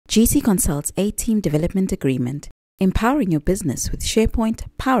GTconsult's A-Team Development Agreement, empowering your business with SharePoint,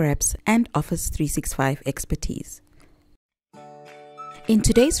 PowerApps, and Office 365 expertise. In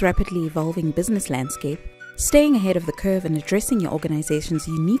today's rapidly evolving business landscape, staying ahead of the curve and addressing your organization's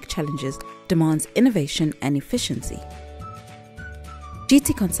unique challenges demands innovation and efficiency.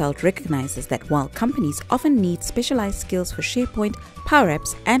 GTconsult recognizes that while companies often need specialized skills for SharePoint,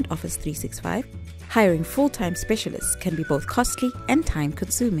 PowerApps, and Office 365, hiring full-time specialists can be both costly and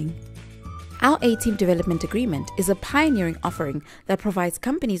time-consuming. Our A-Team Development Agreement is a pioneering offering that provides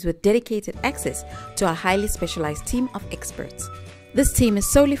companies with dedicated access to a highly specialized team of experts. This team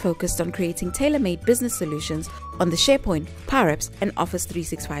is solely focused on creating tailor-made business solutions on the SharePoint, PowerApps, and Office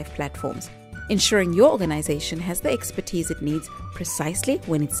 365 platforms, ensuring your organization has the expertise it needs precisely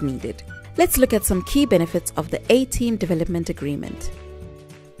when it's needed. Let's look at some key benefits of the A-Team Development Agreement.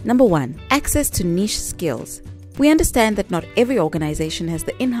 Number 1. Access to niche skills. We understand that not every organization has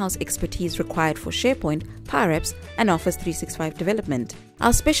the in-house expertise required for SharePoint, PowerApps, and Office 365 development.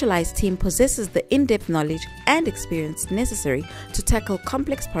 Our specialized team possesses the in-depth knowledge and experience necessary to tackle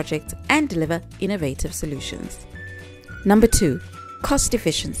complex projects and deliver innovative solutions. Number 2. Cost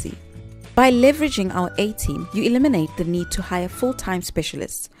efficiency. By leveraging our A-Team, you eliminate the need to hire full-time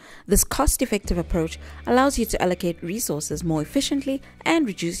specialists. This cost-effective approach allows you to allocate resources more efficiently and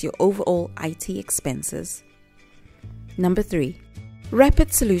reduce your overall IT expenses. Number 3.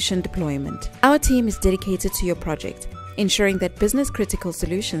 Rapid solution deployment. Our team is dedicated to your project, ensuring that business-critical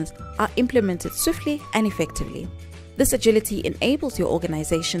solutions are implemented swiftly and effectively. This agility enables your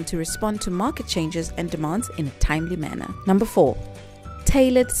organization to respond to market changes and demands in a timely manner. Number 4.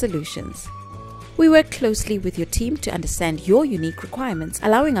 Tailored solutions. We work closely with your team to understand your unique requirements,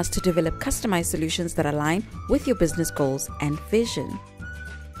 allowing us to develop customized solutions that align with your business goals and vision.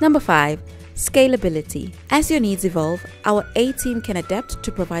 Number 5. Scalability. As your needs evolve, our A-Team can adapt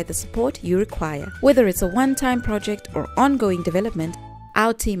to provide the support you require. Whether it's a one-time project or ongoing development,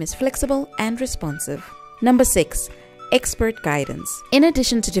 our team is flexible and responsive. Number 6. Expert guidance. In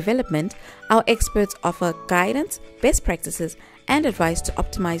addition to development, our experts offer guidance, best practices, and advice to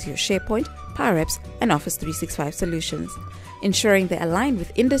optimize your SharePoint, PowerApps, and Office 365 solutions, ensuring they align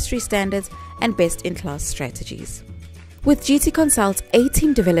with industry standards and best-in-class strategies. With GTconsult's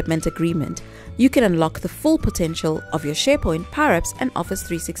A-Team Development Agreement, you can unlock the full potential of your SharePoint, PowerApps, and Office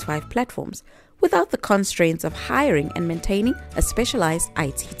 365 platforms without the constraints of hiring and maintaining a specialized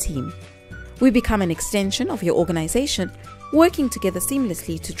IT team. We become an extension of your organization, working together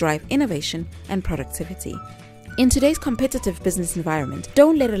seamlessly to drive innovation and productivity. In today's competitive business environment,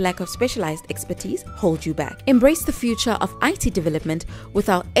 don't let a lack of specialized expertise hold you back. Embrace the future of IT development with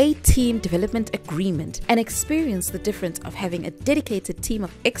our A-Team Development Agreement and experience the difference of having a dedicated team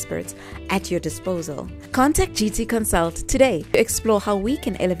of experts at your disposal. Contact GTconsult today to explore how we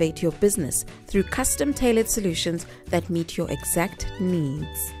can elevate your business through custom-tailored solutions that meet your exact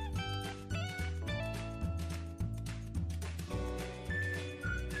needs.